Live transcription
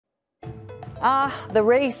The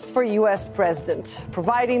race for U.S. president,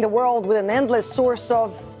 providing the world with an endless source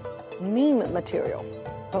of meme material.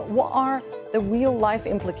 But what are the real-life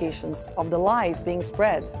implications of the lies being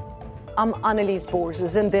spread? I'm Anelise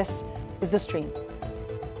Borges, and this is The Stream.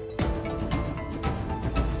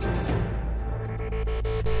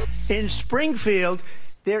 In Springfield,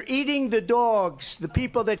 they're eating the dogs, the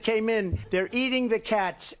people that came in. They're eating the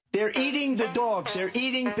cats. They're eating the dogs. They're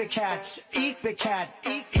eating the cats. Eat the cat.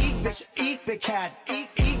 Eat this. Eat the cat. Eat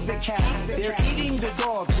the cat. They're eating the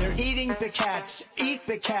dogs. They're eating the cats. Eat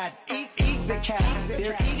the cat. Eat the cat.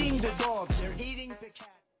 They're eating the dogs. They're eating the cat.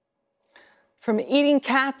 From eating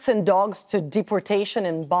cats and dogs to deportation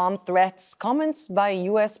and bomb threats, comments by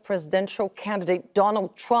U.S. presidential candidate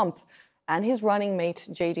Donald Trump and his running mate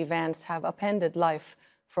J.D. Vance have upended life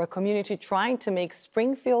for a community trying to make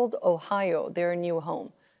Springfield, Ohio, their new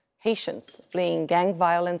home. Haitians fleeing gang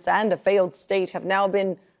violence and a failed state have now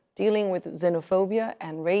been dealing with xenophobia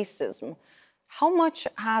and racism. How much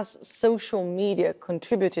has social media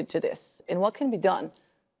contributed to this, and what can be done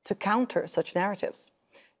to counter such narratives?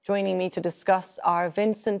 Joining me to discuss are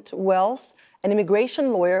Vincent Wells, an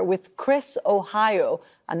immigration lawyer with CRIS Ohio,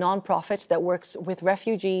 a nonprofit that works with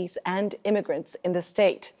refugees and immigrants in the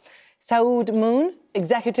state. Saoud Moon,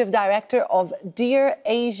 executive director of Dear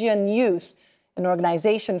Asian Youth, an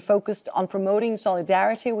organization focused on promoting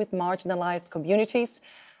solidarity with marginalized communities,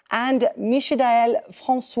 and Michidael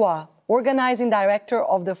Francois, organizing director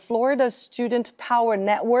of the Florida Student Power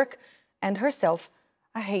Network, and herself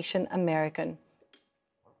a Haitian American.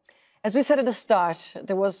 As we said at the start,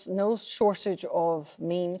 there was no shortage of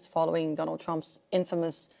memes following Donald Trump's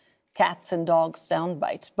infamous cats and dogs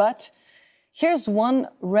soundbite. But here's one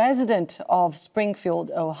resident of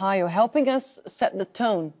Springfield, Ohio, helping us set the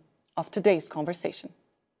tone of today's conversation.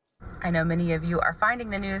 I know many of you are finding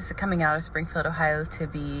the news coming out of Springfield, Ohio to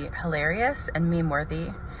be hilarious and meme-worthy,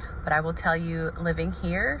 but I will tell you, living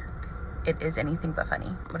here, it is anything but funny.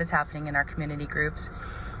 What is happening in our community groups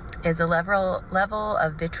is a level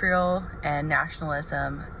of vitriol and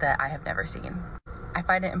nationalism that I have never seen. I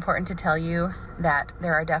find it important to tell you that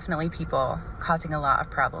there are definitely people causing a lot of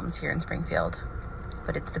problems here in Springfield,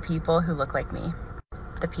 but it's the people who look like me.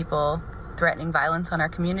 The people threatening violence on our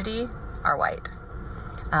community are white.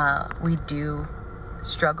 We do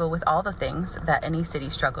struggle with all the things that any city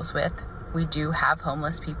struggles with. We do have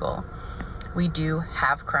homeless people. We do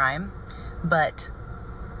have crime, but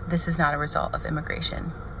this is not a result of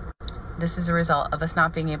immigration. This is a result of us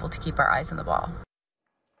not being able to keep our eyes on the ball.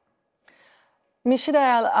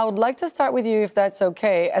 Michidael, I would like to start with you, if that's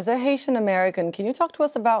okay. As a Haitian American, can you talk to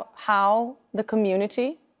us about how the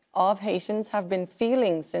community of Haitians have been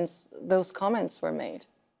feeling since those comments were made?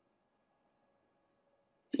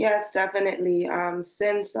 Yes, definitely.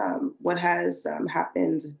 Since what has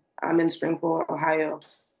happened in Springfield, Ohio,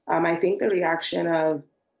 I think the reaction of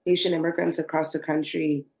Haitian immigrants across the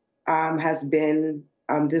country has been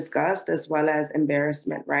disgust as well as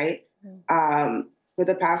embarrassment, right? For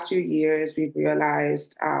the past few years, we've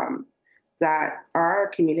realized that our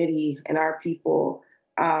community and our people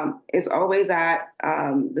is always at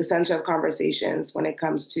the center of conversations when it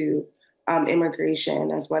comes to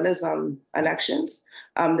immigration as well as elections.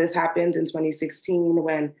 This happened in 2016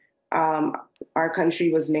 when our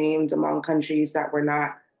country was named among countries that were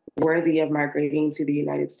not worthy of migrating to the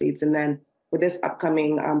United States. And then with this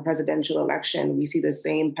upcoming presidential election, we see the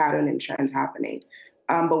same pattern and trend happening.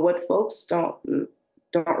 But what folks don't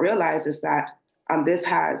realize is that this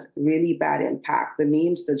has really bad impact. The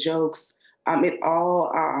memes, the jokes, it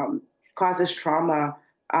all causes trauma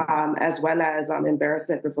as well as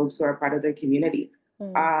embarrassment for folks who are part of the community.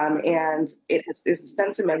 And it's a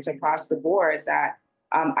sentiment across the board that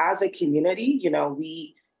as a community,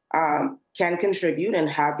 we can contribute and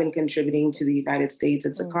have been contributing to the United States,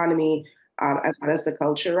 its economy, as well as the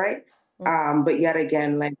culture, right? But yet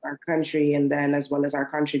again, like our country and then as well as our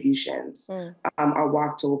contributions are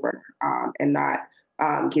walked over and not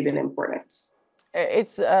given importance.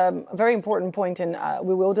 It's a very important point, and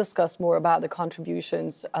we will discuss more about the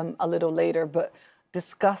contributions a little later, but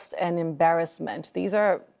disgust and embarrassment, these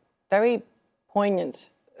are very poignant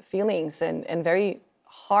feelings and very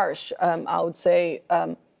harsh, I would say,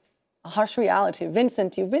 a harsh reality.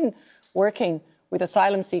 Vincent, you've been working with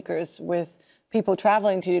asylum seekers, with people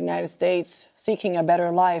traveling to the United States, seeking a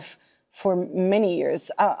better life for many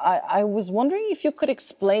years. I was wondering if you could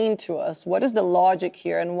explain to us what is the logic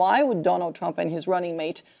here and why would Donald Trump and his running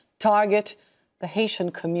mate target the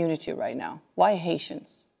Haitian community right now? Why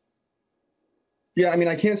Haitians? Yeah, I mean,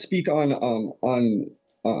 I can't speak on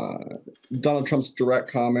Donald Trump's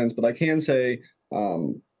direct comments, but I can say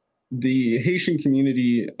the Haitian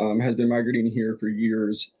community has been migrating here for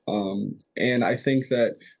years. And I think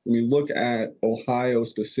that when we look at Ohio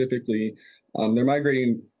specifically, they're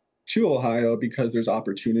migrating to Ohio because there's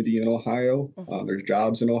opportunity in Ohio. There's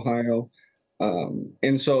jobs in Ohio.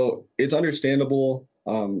 And so it's understandable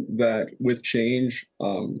that with change,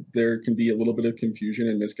 there can be a little bit of confusion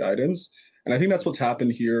and misguidance. And I think that's what's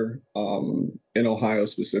happened here in Ohio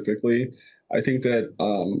specifically. I think that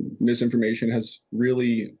misinformation has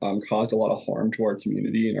really caused a lot of harm to our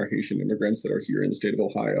community and our Haitian immigrants that are here in the state of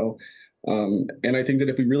Ohio. And I think that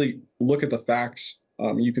if we really look at the facts,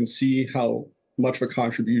 you can see how much of a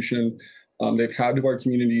contribution they've had to our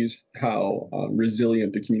communities, how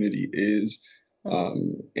resilient the community is,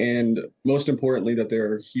 and most importantly, that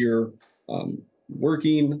they're here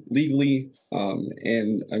working legally.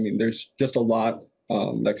 And I mean, there's just a lot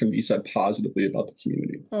that can be said positively about the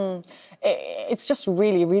community. It's just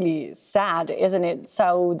really, really sad, isn't it,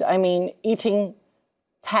 Saoud? I mean, eating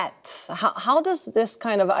pets. How does this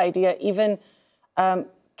kind of idea even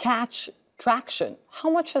catch traction? How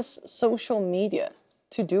much has social media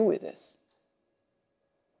to do with this?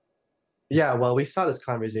 Yeah, well, we saw this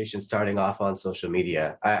conversation starting off on social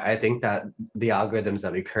media. I think that the algorithms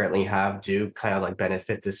that we currently have do kind of like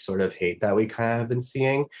benefit this sort of hate that we kind of have been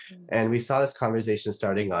seeing. And we saw this conversation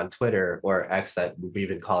starting on Twitter, or X that we've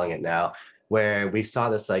been calling it now, where we saw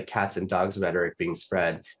this like cats and dogs rhetoric being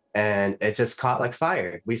spread. And it just caught like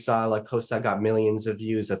fire. We saw like posts that got millions of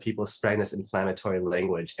views of people spreading this inflammatory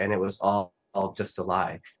language, and it was all just a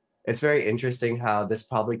lie. It's very interesting how this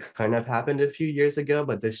probably couldn't have happened a few years ago,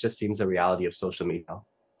 but this just seems the reality of social media.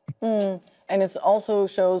 And it also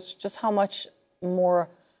shows just how much more,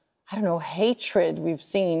 I don't know, hatred we've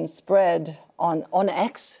seen spread on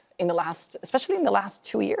X in the last, especially in the last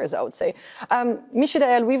 2 years, I would say.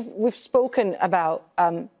 Michidael, we've spoken about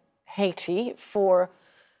Haiti for,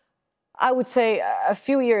 I would say, a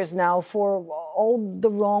few years now for all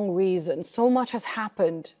the wrong reasons. So much has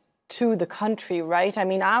happened to the country, right? I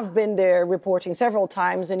mean, I've been there reporting several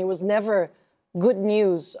times, and it was never good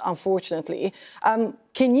news, unfortunately.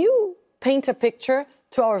 Can you paint a picture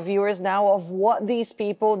to our viewers now of what these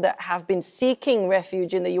people that have been seeking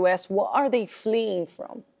refuge in the U.S., what are they fleeing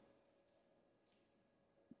from?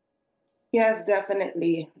 Yes,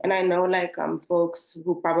 definitely. And I know like folks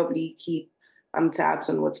who probably keep tabs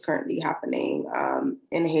on what's currently happening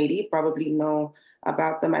in Haiti probably know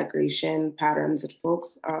about the migration patterns of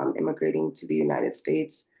folks immigrating to the United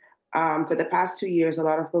States. For the past 2 years, a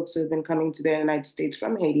lot of folks who have been coming to the United States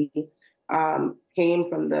from Haiti came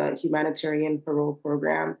from the humanitarian parole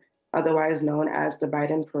program, otherwise known as the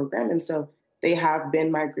Biden program. And so they have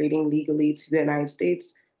been migrating legally to the United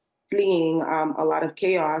States, fleeing a lot of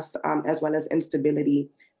chaos as well as instability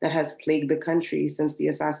that has plagued the country since the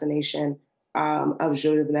assassination of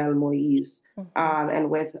Jovenel Moise, and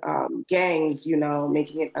with gangs,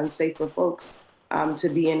 making it unsafe for folks to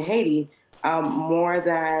be in Haiti. More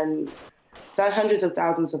than hundreds of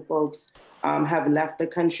thousands of folks have left the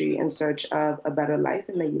country in search of a better life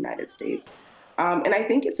in the United States. And I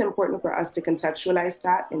think it's important for us to contextualize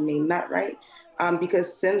that and name that right,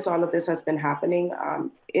 because since all of this has been happening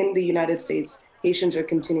in the United States, Haitians are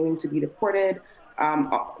continuing to be deported.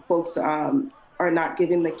 Folks are not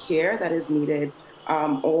given the care that is needed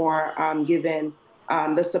or given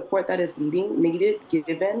the support that is needed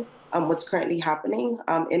given what's currently happening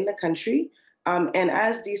in the country. And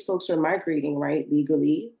as these folks are migrating, right,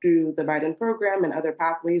 legally through the Biden program and other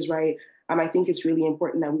pathways, right, I think it's really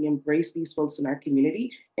important that we embrace these folks in our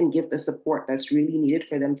community and give the support that's really needed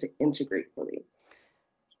for them to integrate fully.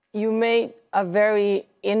 You made a very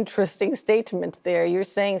interesting statement there. You're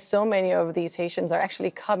saying so many of these Haitians are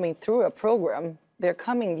actually coming through a program. They're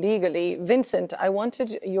coming legally. Vincent, I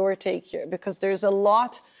wanted your take here because there's a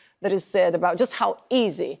lot that is said about just how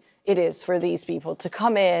easy it is for these people to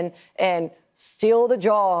come in and steal the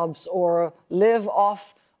jobs or live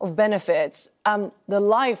off of benefits. The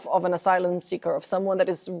life of an asylum seeker, of someone that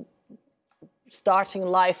is starting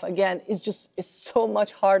life again, is so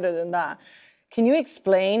much harder than that. Can you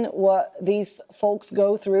explain what these folks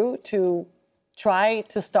go through to try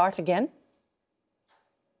to start again?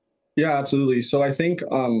 Yeah, absolutely. So I think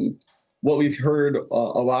what we've heard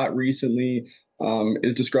a lot recently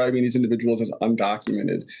is describing these individuals as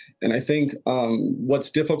undocumented. And I think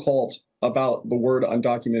what's difficult about the word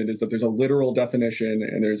undocumented is that there's a literal definition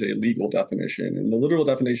and there's a legal definition. And the literal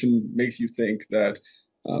definition makes you think that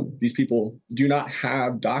these people do not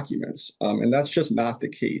have documents. And that's just not the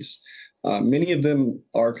case. Many of them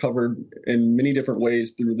are covered in many different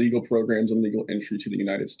ways through legal programs and legal entry to the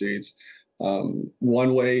United States.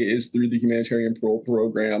 One way is through the humanitarian parole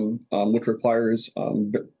program, which requires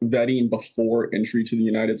vetting before entry to the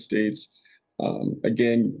United States.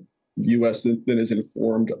 Again, U.S. then is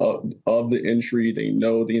informed of the entry. They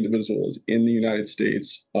know the individual is in the United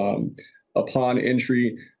States. Upon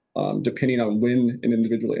entry, depending on when an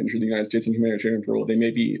individual entered the United States in humanitarian parole, they may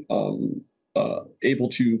be able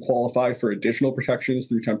to qualify for additional protections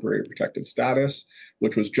through temporary protected status,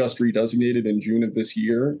 which was just redesignated in June of this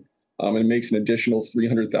year. And makes an additional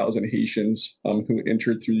 300,000 Haitians who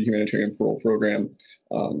entered through the humanitarian parole program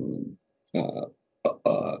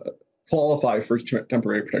qualify for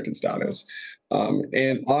temporary protected status.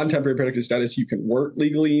 And on temporary protected status, you can work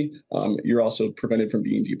legally. You're also prevented from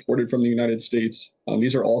being deported from the United States.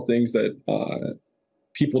 These are all things that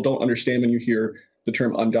people don't understand when you hear the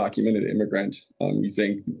term undocumented immigrant. You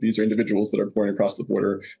think these are individuals that are born across the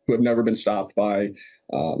border who have never been stopped by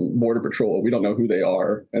Border Patrol. We don't know who they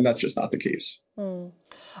are, and that's just not the case.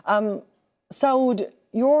 Saoud,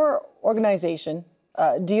 your organization,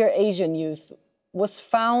 Dear Asian Youth, was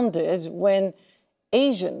founded when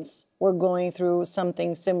Asians were going through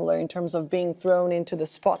something similar in terms of being thrown into the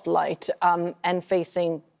spotlight and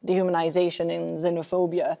facing dehumanization and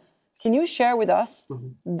xenophobia. Can you share with us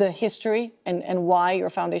the history and why your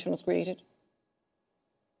foundation was created?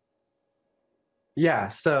 Yeah,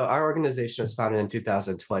 so our organization was founded in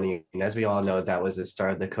 2020, and as we all know, that was the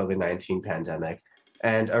start of the COVID-19 pandemic.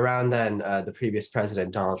 And around then, the previous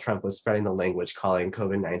president, Donald Trump, was spreading the language calling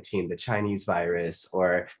COVID-19 the Chinese virus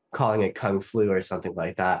or calling it Kung flu or something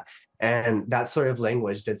like that. And that sort of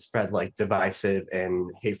language did spread like divisive and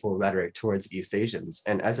hateful rhetoric towards East Asians.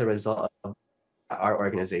 And as a result, our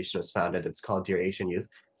organization was founded. It's called Dear Asian Youth.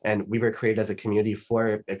 And we were created as a community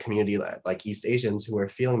for a community like East Asians who were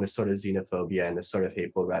feeling this sort of xenophobia and this sort of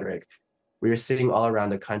hateful rhetoric. We were seeing all around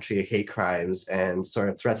the country hate crimes and sort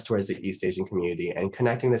of threats towards the East Asian community. And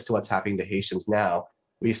connecting this to what's happening to Haitians now,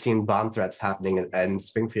 we've seen bomb threats happening in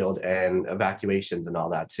Springfield and evacuations and all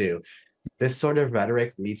that too. This sort of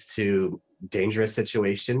rhetoric leads to dangerous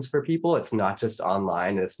situations for people. It's not just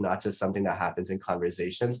online. It's not just something that happens in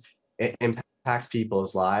conversations. It impacts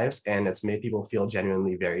people's lives, and it's made people feel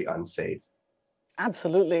genuinely very unsafe.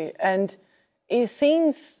 Absolutely. And it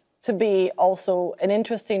seems to be also an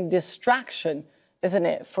interesting distraction, isn't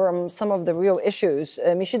it, from some of the real issues.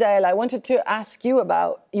 Michidael, I wanted to ask you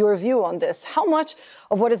about your view on this. How much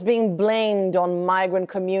of what is being blamed on migrant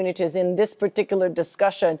communities in this particular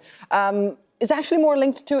discussion is actually more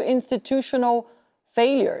linked to institutional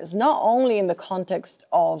failures, not only in the context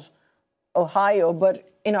of Ohio, but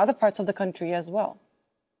in other parts of the country as well?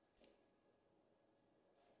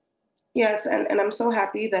 Yes, and I'm so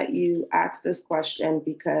happy that you asked this question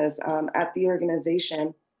because at the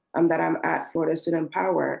organization that I'm at, Florida Student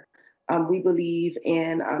Power, we believe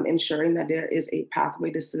in ensuring that there is a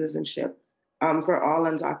pathway to citizenship for all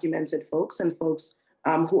undocumented folks and folks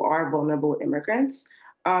who are vulnerable immigrants.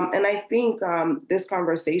 And I think this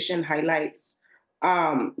conversation highlights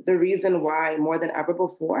the reason why more than ever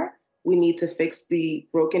before, we need to fix the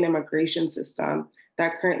broken immigration system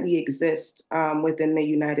that currently exists within the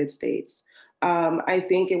United States. I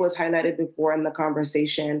think it was highlighted before in the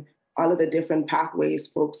conversation, all of the different pathways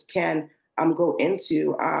folks can go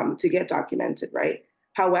into to get documented, right?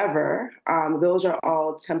 However, those are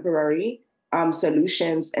all temporary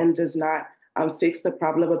solutions and does not fix the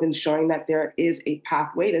problem of ensuring that there is a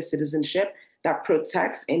pathway to citizenship that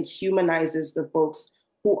protects and humanizes the folks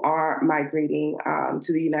who are migrating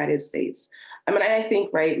to the United States. I mean, I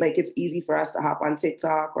think, right, like it's easy for us to hop on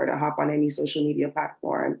TikTok or to hop on any social media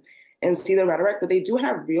platform and see the rhetoric, but they do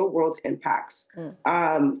have real world impacts.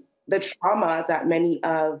 The trauma that many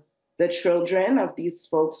of the children of these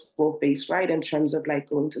folks will face, right, in terms of like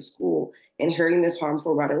going to school and hearing this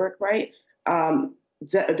harmful rhetoric, right,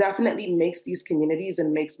 definitely makes these communities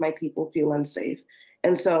and makes my people feel unsafe.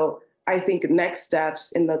 And so I think next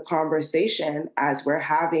steps in the conversation as we're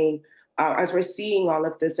having, as we're seeing all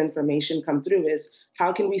of this information come through is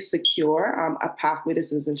how can we secure a pathway to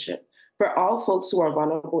citizenship for all folks who are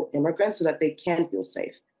vulnerable immigrants so that they can feel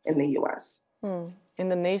safe in the U.S. In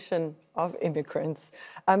the nation of immigrants.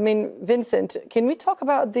 I mean, Vincent, can we talk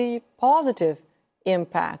about the positive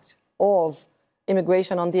impact of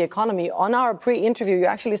immigration on the economy? On our pre-interview, you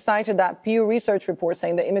actually cited that Pew Research report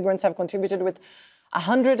saying that immigrants have contributed with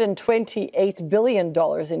 $128 billion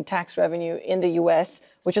in tax revenue in the U.S.,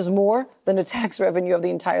 which is more than the tax revenue of the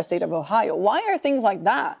entire state of Ohio. Why are things like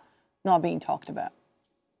that not being talked about?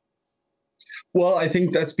 Well, I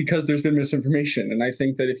think that's because there's been misinformation. And I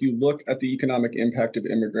think that if you look at the economic impact of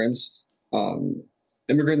immigrants,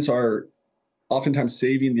 immigrants are oftentimes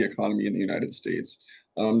saving the economy in the United States.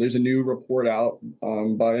 There's a new report out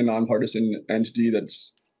by a nonpartisan entity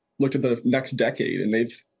that's looked at the next decade, and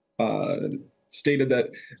they've stated that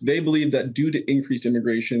they believe that due to increased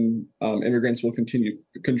immigration, immigrants will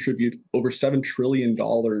contribute over $7 trillion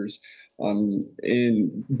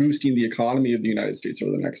in boosting the economy of the United States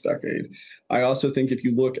over the next decade. I also think if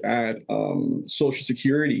you look at Social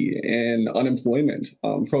Security and unemployment,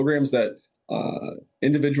 programs that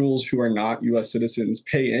individuals who are not U.S. citizens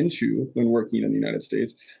pay into when working in the United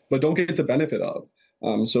States, but don't get the benefit of.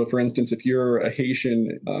 So, for instance, if you're a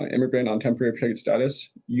Haitian immigrant on temporary protected status,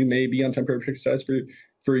 you may be on temporary protected status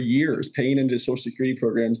for years, paying into Social Security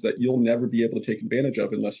programs that you'll never be able to take advantage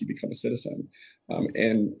of unless you become a citizen.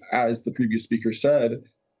 And as the previous speaker said,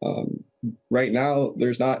 right now,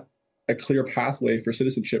 there's not a clear pathway for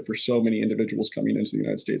citizenship for so many individuals coming into the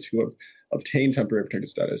United States who have obtained temporary protected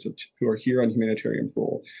status, who are here on humanitarian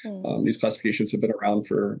parole. These classifications have been around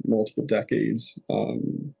for multiple decades,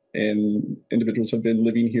 and individuals have been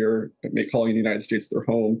living here, calling the United States their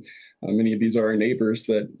home. Many of these are our neighbors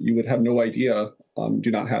that you would have no idea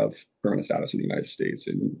do not have permanent status in the United States.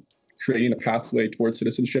 And creating a pathway towards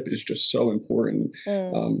citizenship is just so important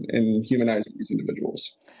in humanizing these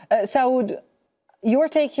individuals. Saoud, your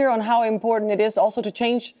take here on how important it is also to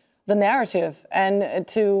change the narrative and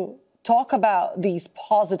to talk about these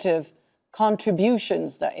positive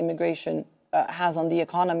contributions that immigration has on the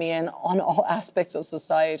economy and on all aspects of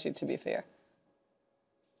society, to be fair.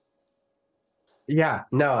 Yeah,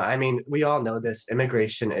 no, I mean, we all know this.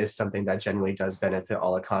 Immigration is something that generally does benefit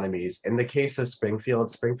all economies. In the case of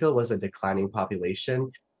Springfield, Springfield was a declining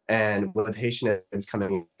population. And with Haitians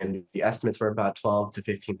coming in, the estimates were about 12 to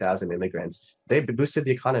 15,000 immigrants. They boosted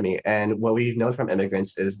the economy. And what we've known from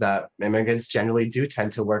immigrants is that immigrants generally do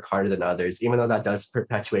tend to work harder than others, even though that does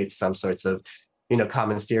perpetuate some sorts of,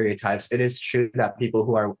 common stereotypes. It is true that people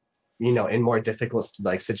who are, in more difficult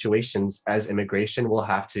situations as immigration will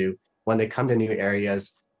have to, when they come to new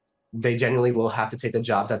areas, they generally will have to take the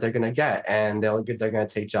jobs that they're going to get, and they're going to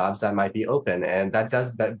take jobs that might be open, and that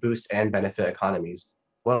does boost and benefit economies.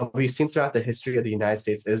 What we've seen throughout the history of the United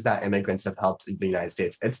States is that immigrants have helped the United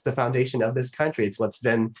States. It's the foundation of this country. It's what's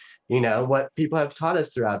been, what people have taught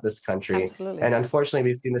us throughout this country. Absolutely. And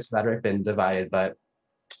unfortunately, we've seen this rhetoric been divided, but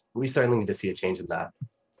we certainly need to see a change in that.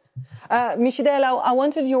 Michidael, I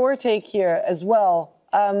wanted your take here as well.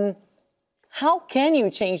 How can you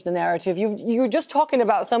change the narrative? You're just talking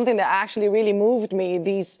about something that actually really moved me,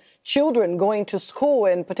 these children going to school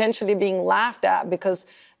and potentially being laughed at because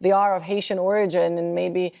they are of Haitian origin and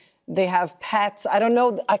maybe they have pets. I don't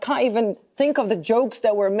know. I can't even think of the jokes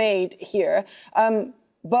that were made here.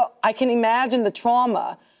 But I can imagine the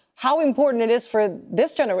trauma, how important it is for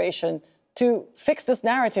this generation to fix this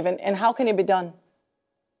narrative, and how can it be done?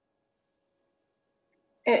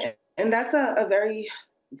 And that's a very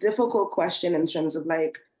difficult question in terms of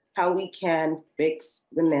how we can fix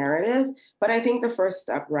the narrative. But I think the first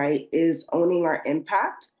step, right, is owning our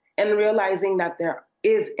impact and realizing that there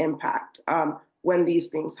is impact when these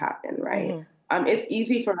things happen, right? It's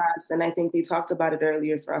easy for us, and I think we talked about it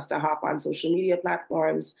earlier, for us to hop on social media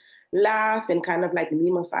platforms, laugh, and kind of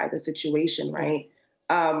memeify the situation, right?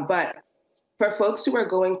 But for folks who are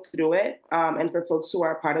going through it, and for folks who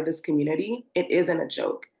are a part of this community, it isn't a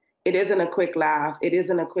joke. It isn't a quick laugh. It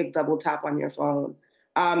isn't a quick double tap on your phone.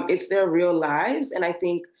 It's their real lives. And I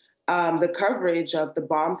think the coverage of the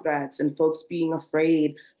bomb threats and folks being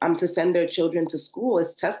afraid to send their children to school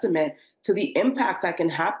is testament to the impact that can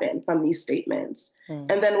happen from these statements.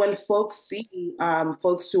 And then when folks see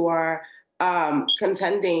folks who are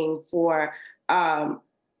contending for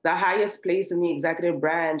the highest place in the executive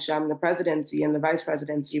branch, the presidency and the vice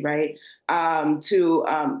presidency, right?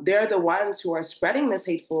 They're the ones who are spreading this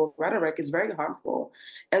hateful rhetoric is very harmful.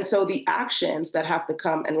 And so the actions that have to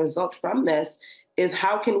come and result from this is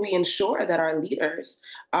how can we ensure that our leaders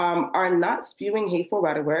are not spewing hateful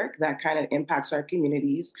rhetoric that kind of impacts our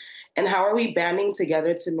communities? And how are we banding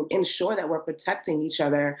together to ensure that we're protecting each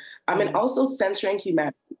other and also centering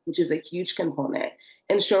humanity, which is a huge component,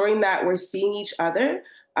 ensuring that we're seeing each other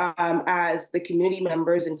as the community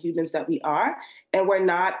members and humans that we are, and we're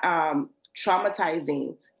not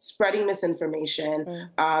traumatizing, spreading misinformation,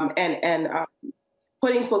 and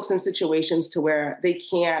putting folks in situations to where they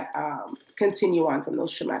can't continue on from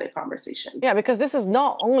those traumatic conversations. Yeah, because this is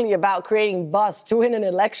not only about creating buzz to win an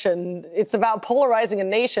election, it's about polarizing a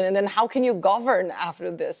nation, and then how can you govern after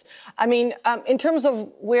this? I mean, in terms of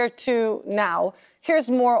where to now, here's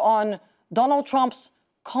more on Donald Trump's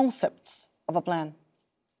concepts of a plan.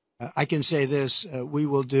 I can say this, we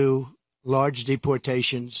will do large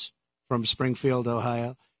deportations from Springfield,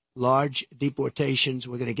 Ohio, large deportations.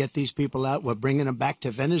 We're going to get these people out. We're bringing them back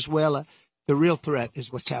to Venezuela. The real threat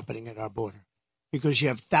is what's happening at our border, because you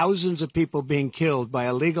have thousands of people being killed by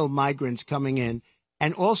illegal migrants coming in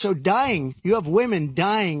and also dying. You have women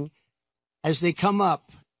dying as they come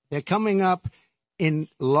up. They're coming up in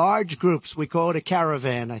large groups. We call it a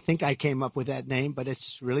caravan. I think I came up with that name, but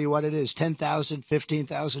it's really what it is. 10,000,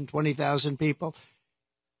 15,000, 20,000 people.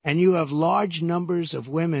 And you have large numbers of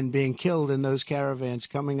women being killed in those caravans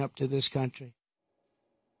coming up to this country.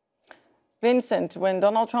 Vincent, when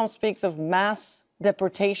Donald Trump speaks of mass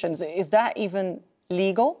deportations, is that even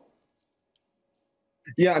legal?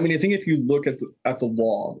 Yeah, I mean, I think if you look at the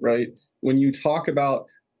law, right, when you talk about,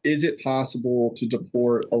 is it possible to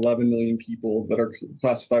deport 11 million people that are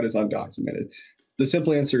classified as undocumented? The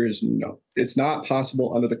simple answer is no. It's not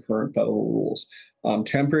possible under the current federal rules.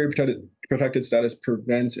 Temporary protected status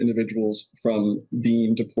prevents individuals from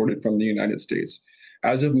being deported from the United States.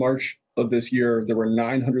 As of March of this year, there were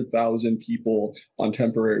 900,000 people on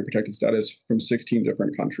temporary protected status from 16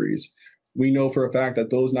 different countries. We know for a fact that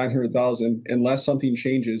those 900,000, unless something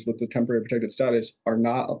changes with the temporary protected status, are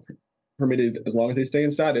not permitted, as long as they stay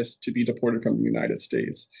in status, to be deported from the United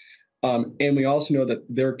States. And we also know that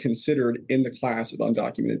they're considered in the class of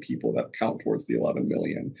undocumented people that count towards the 11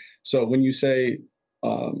 million. So when you say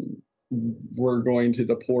we're going to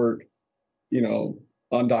deport,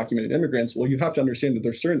 undocumented immigrants, well, you have to understand that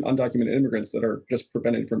there's certain undocumented immigrants that are just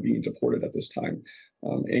prevented from being deported at this time,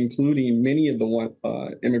 including many of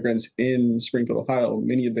the immigrants in Springfield, Ohio,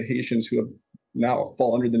 many of the Haitians who have now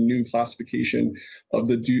fall under the new classification of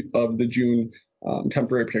the June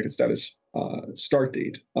temporary protected status start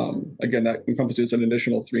date. Again, that encompasses an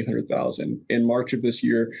additional 300,000. In March of this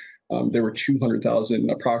year, there were 200,000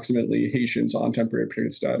 approximately Haitians on temporary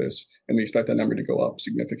protected status, and we expect that number to go up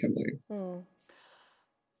significantly.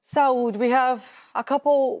 Saoud, we have a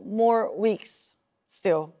couple more weeks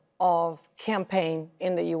still of campaign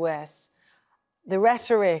in the U.S. The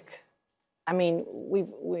rhetoric, I mean,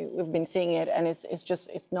 we've been seeing it, and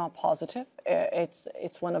it's not positive.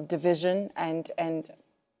 It's one of division and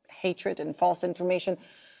hatred and false information.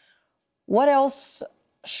 What else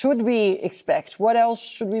should we expect? What else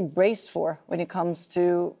should we brace for when it comes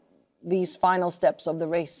to these final steps of the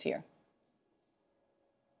race here?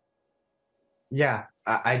 Yeah,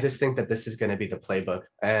 I just think that this is going to be the playbook.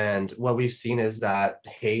 And what we've seen is that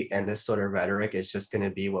hate and this sort of rhetoric is just going to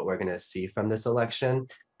be what we're going to see from this election.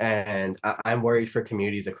 And I'm worried for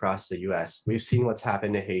communities across the U.S. We've seen what's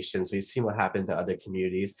happened to Haitians. We've seen what happened to other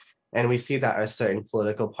communities. And we see that a certain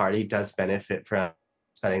political party does benefit from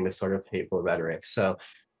setting this sort of hateful rhetoric. So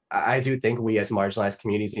I do think we as marginalized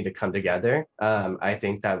communities need to come together. I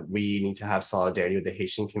think that we need to have solidarity with the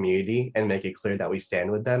Haitian community and make it clear that we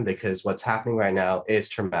stand with them, because what's happening right now is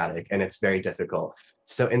traumatic and it's very difficult.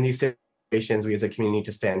 So in these situations, we as a community need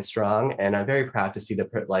to stand strong. And I'm very proud to see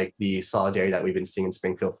the solidarity that we've been seeing in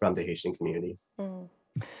Springfield from the Haitian community.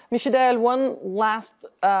 Michidael, one last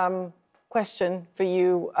question for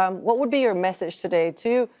you. What would be your message today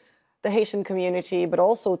to the Haitian community, but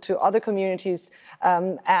also to other communities,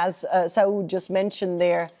 as Saoud just mentioned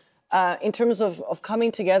there, in terms of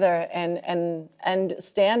coming together and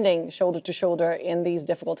standing shoulder to shoulder in these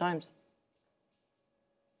difficult times?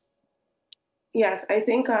 Yes, I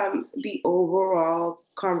think the overall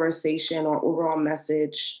conversation or overall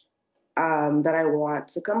message that I want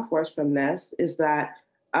to come forth from this is that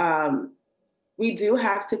we do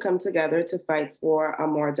have to come together to fight for a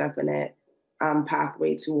more definite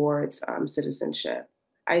pathway towards citizenship.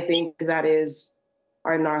 I think that is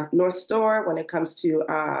our North Star when it comes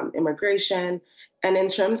to immigration. And in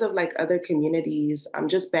terms of other communities,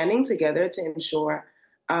 just banding together to ensure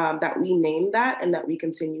that we name that and that we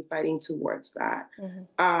continue fighting towards that.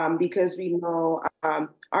 Because we know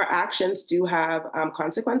our actions do have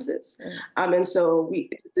consequences. And so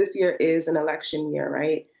this year is an election year,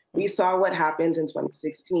 right? We saw what happened in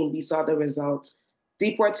 2016. We saw the results.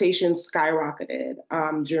 Deportation skyrocketed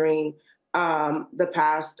during the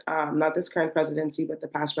past, not this current presidency, but the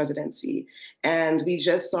past presidency. And we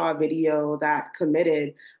just saw a video that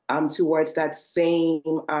committed towards that same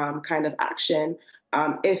kind of action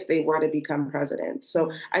if they were to become president.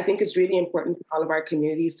 So I think it's really important for all of our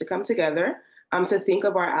communities to come together, to think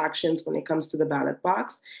of our actions when it comes to the ballot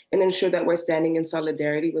box and ensure that we're standing in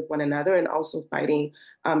solidarity with one another and also fighting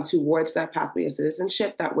towards that pathway of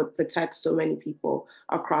citizenship that would protect so many people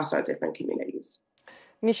across our different communities.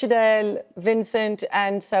 Michidael, Vincent,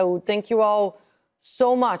 and Saoud, thank you all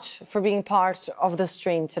so much for being part of the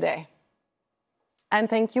stream today. And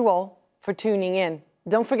thank you all for tuning in.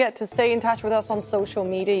 Don't forget to stay in touch with us on social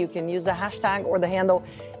media. You can use the hashtag or the handle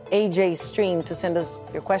AJ Stream to send us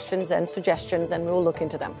your questions and suggestions, and we will look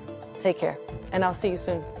into them. Take care, and I'll see you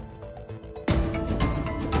soon.